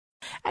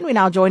And we're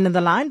now joined on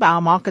the line by our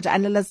market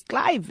analyst,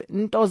 Clive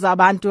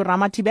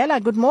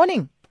Ramathibela. Good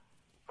morning.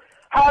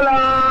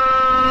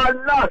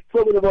 Hello! Last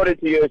good morning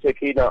to you,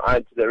 Sakina,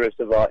 and to the rest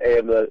of our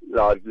AM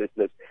Live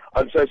listeners.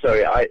 I'm so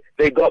sorry.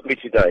 They got me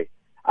today.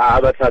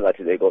 I'm not telling that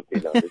they got me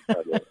now. This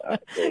time,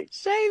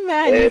 Shame,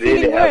 man. You're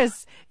feeling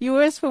worse. You're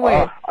worse for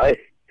wear.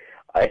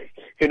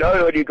 You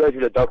know when you go to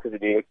the doctors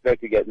and you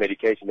expect to get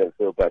medication and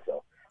feel better,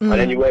 and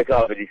then you wake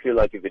up and you feel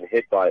like you've been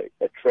hit by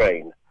a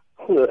train.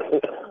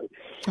 But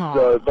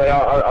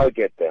I'll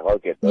get there.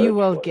 You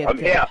will get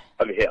there.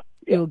 I'm here.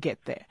 Yeah. You'll get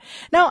there.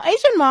 Now,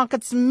 Asian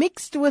markets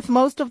mixed with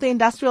most of the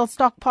industrial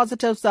stock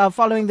positives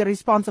following the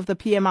response of the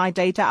PMI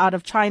data out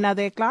of China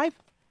there, Clive?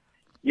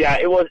 Yeah,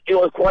 it was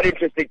quite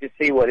interesting to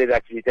see what is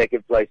actually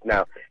taking place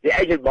now. The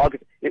Asian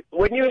markets,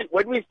 when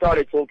we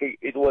started talking,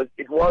 it was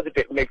a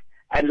bit mixed.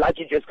 And like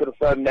you just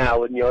confirmed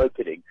now in your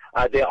opening,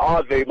 they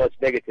are very much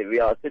negative. We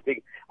are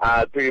sitting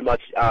pretty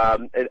much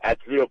at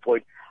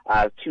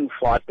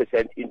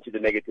 0.25% into the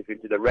negative,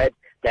 into the red.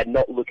 They're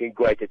not looking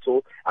great at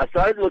all. I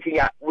started looking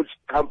at which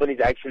companies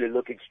are actually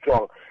looking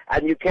strong.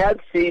 And you can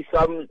see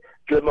some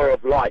glimmer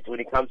of light when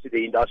it comes to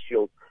the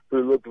industrials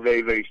who look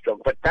very, very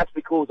strong. But that's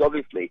because,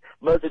 obviously,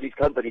 most of these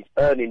companies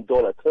earn in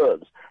dollar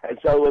terms. And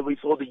so when we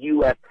saw the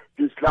U.S.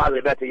 do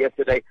slightly better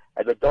yesterday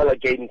and the dollar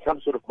gaining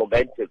some sort of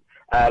momentum,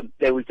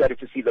 then we started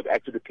to see them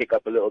actually pick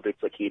up a little bit,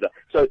 Sakina.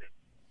 So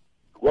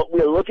what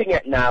we're looking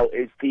at now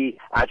is the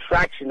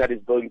traction that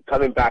is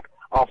coming back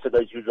after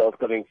those results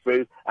coming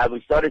through. And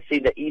we started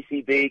seeing the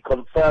ECB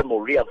confirm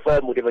or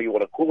reaffirm, whatever you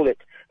want to call it,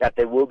 that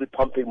they will be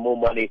pumping more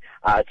money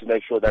to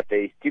make sure that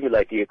they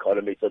stimulate the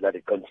economy so that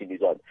it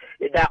continues on.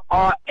 There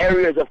are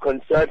areas of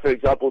concern, for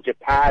example,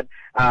 Japan,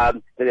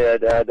 the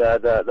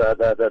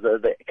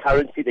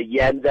currency, the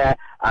yen there,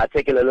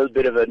 taking a little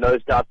bit of a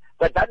nosedive.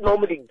 But that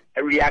normally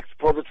reacts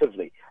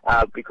positively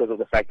because of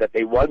the fact that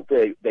they want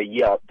the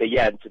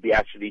yen to be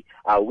actually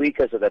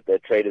weaker so that their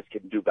traders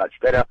can do much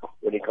better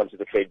when it comes to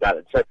the trade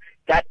balance. So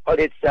that on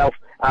itself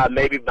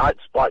maybe might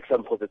spark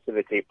some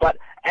positivity. But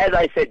as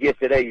I said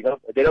yesterday,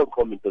 they don't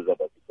call me the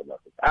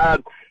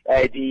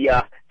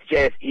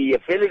JSE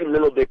feeling a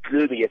little bit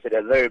gloomy yesterday,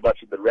 very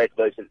much in the red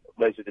most of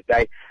the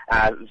day,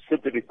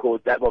 simply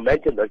because that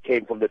momentum that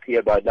came from the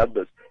PMI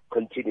numbers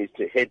continues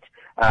to hit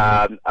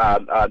a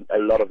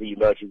lot of the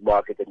emerging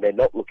markets, and they're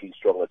not looking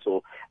strong at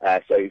all.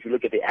 So if you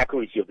look at the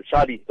accuracy of the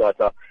Chinese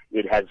data,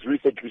 it has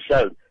recently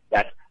shown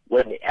that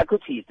when the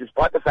equities,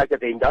 despite the fact that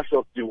the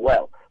industrials do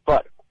well,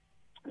 but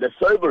the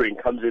sobering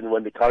comes in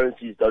when the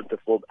currencies don't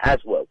perform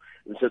as well.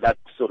 And so that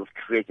sort of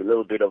creates a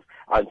little bit of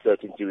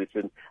uncertainty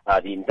within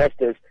the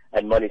investors,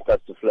 and money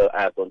starts to flow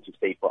out onto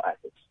safer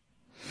assets.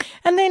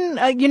 And then,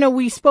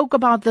 we spoke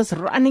about this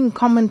running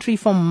commentary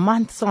for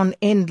months on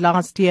end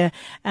last year,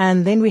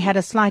 and then we had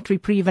a slight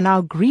reprieve, and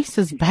now Greece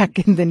is back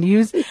in the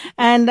news,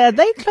 and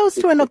they're close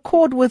to an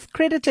accord with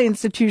creditor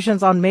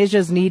institutions on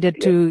measures needed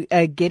to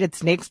get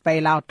its next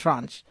bailout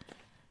tranche.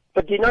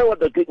 But you know what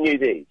the good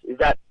news is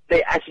that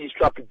they actually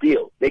struck a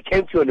deal. They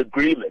came to an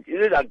agreement.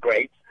 Isn't that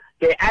great?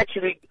 They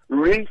actually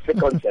reached the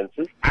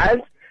consensus,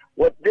 and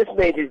what this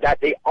means is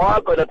that they are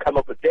going to come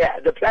up with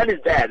the plan is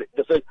there.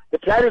 So the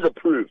plan is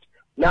approved.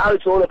 Now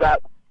it's all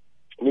about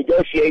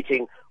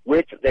negotiating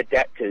with the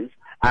debtors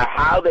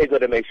how they're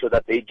going to make sure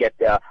that they get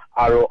their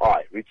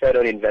ROI, return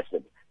on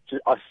investment, to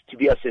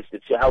be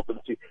assisted, to help them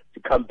to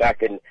come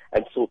back and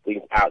sort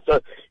things out. So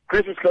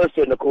Greece is close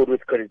to an accord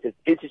with creditors,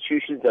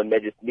 institutions, and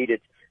measures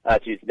needed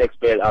to its next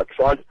bailout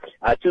tranche.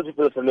 Two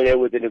people are familiar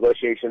with the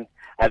negotiations.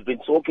 Have been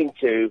talking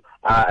to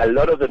a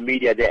lot of the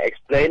media. They're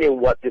explaining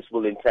what this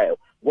will entail.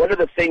 One of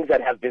the things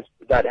that has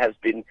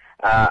been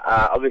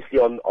obviously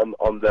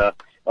on the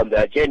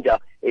agenda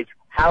is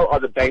how are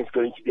the banks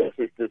going to be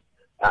assisted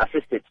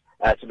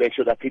to make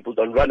sure that people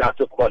don't run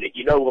out of money.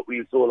 You know what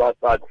we saw last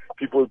time,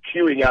 people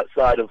queuing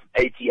outside of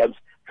ATMs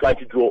trying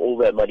to draw all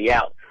their money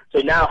out. So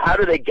now how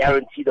do they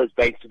guarantee those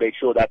banks to make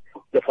sure that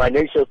the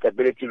financial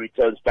stability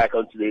returns back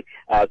onto the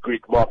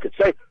Greek market?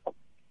 So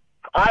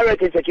I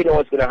reckon that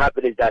what's going to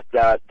happen is that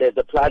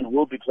the plan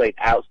will be played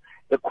out.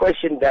 The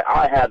question that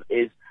I have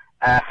is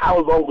how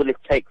long will it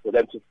take for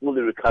them to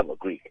fully recover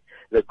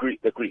the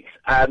Greeks?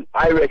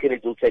 I reckon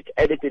it will take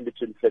anything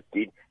between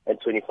 15 and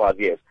 25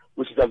 years,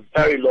 which is a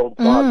very long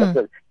time.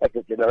 That's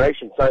a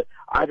generation. So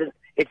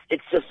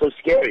it's just so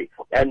scary.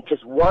 And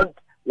just one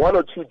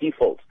or two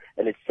defaults,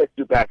 and it sets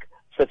you back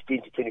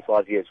 15 to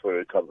 25 years for a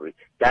recovery.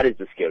 That is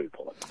the scary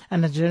part.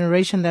 And a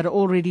generation that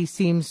already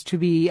seems to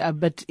be a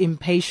bit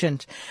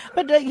impatient.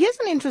 But here's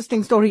an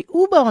interesting story.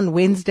 Uber on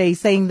Wednesday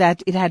saying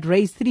that it had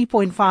raised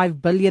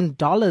 $3.5 billion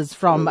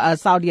from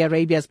Saudi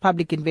Arabia's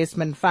public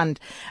investment fund,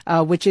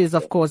 which is,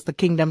 of course, the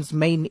kingdom's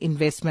main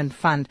investment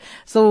fund.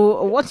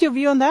 So what's your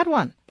view on that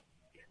one?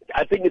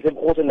 I think it's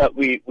important that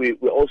we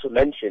also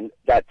mention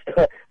that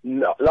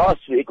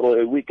last week or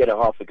a week and a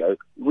half ago,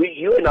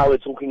 you and I were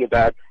talking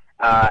about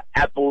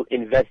Apple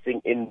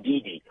investing in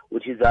Didi,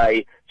 which is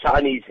a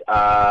Chinese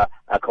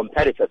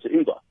competitor to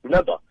Uber.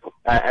 Remember,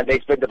 and they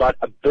spent about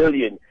 $1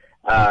 billion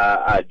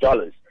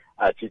to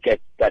get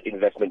that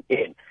investment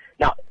in.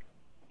 Now,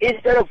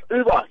 instead of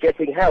Uber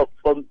getting help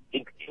from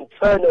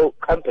internal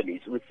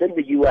companies within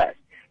the U.S.,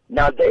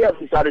 now they have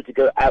decided to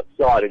go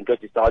outside and go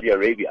to Saudi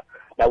Arabia.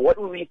 Now, what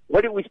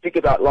did we speak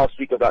about last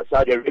week about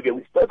Saudi Arabia?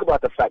 We spoke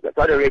about the fact that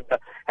Saudi Arabia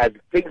has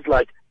things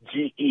like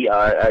GE,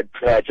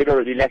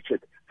 General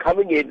Electric,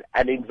 coming in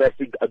and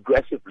investing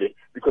aggressively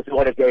because they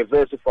want to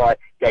diversify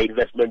their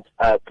investment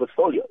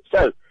portfolio.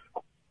 So,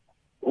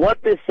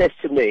 what this says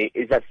to me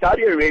is that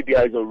Saudi Arabia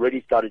has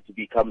already started to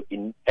become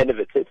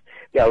innovative.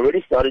 They're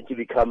already starting to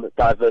become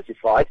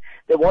diversified.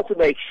 They want to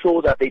make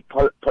sure that they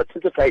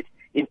participate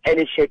in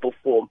any shape or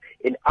form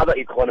in other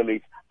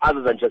economies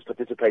other than just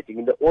participating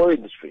in the oil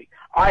industry.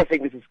 I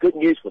think this is good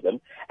news for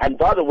them. And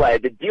by the way,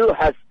 the deal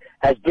has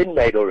been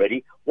made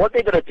already. What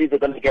they're going to do is they're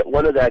going to get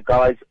one of their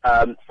guys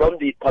from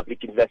the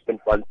Public Investment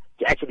Fund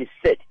to actually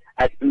sit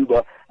at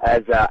Uber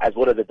as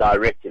one of the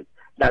directors.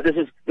 Now, this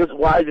is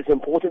why this is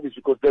important, is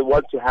because they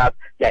want to have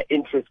their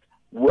interests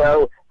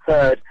well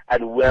heard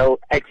and well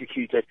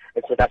executed,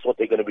 and so that's what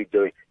they're going to be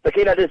doing. But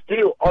this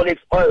deal on its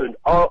own,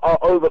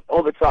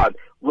 over time,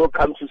 will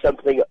come to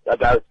something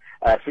about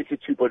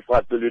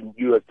 $52.5 billion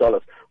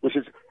US, which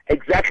is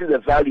exactly the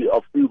value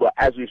of Uber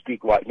as we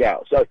speak right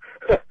now. So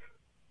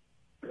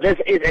this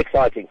is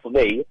exciting for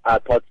me,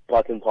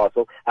 part and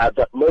parcel,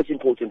 but most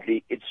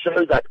importantly, it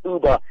shows that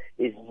Uber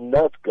is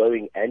not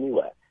going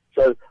anywhere.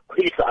 So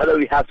either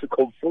we have to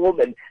conform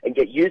and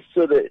get used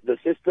to the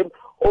system,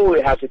 or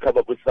we have to come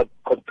up with some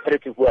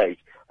competitive ways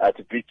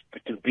to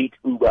beat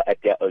Uber at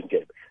their own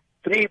game.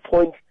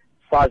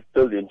 $3.5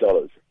 billion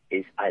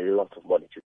is a lot of money to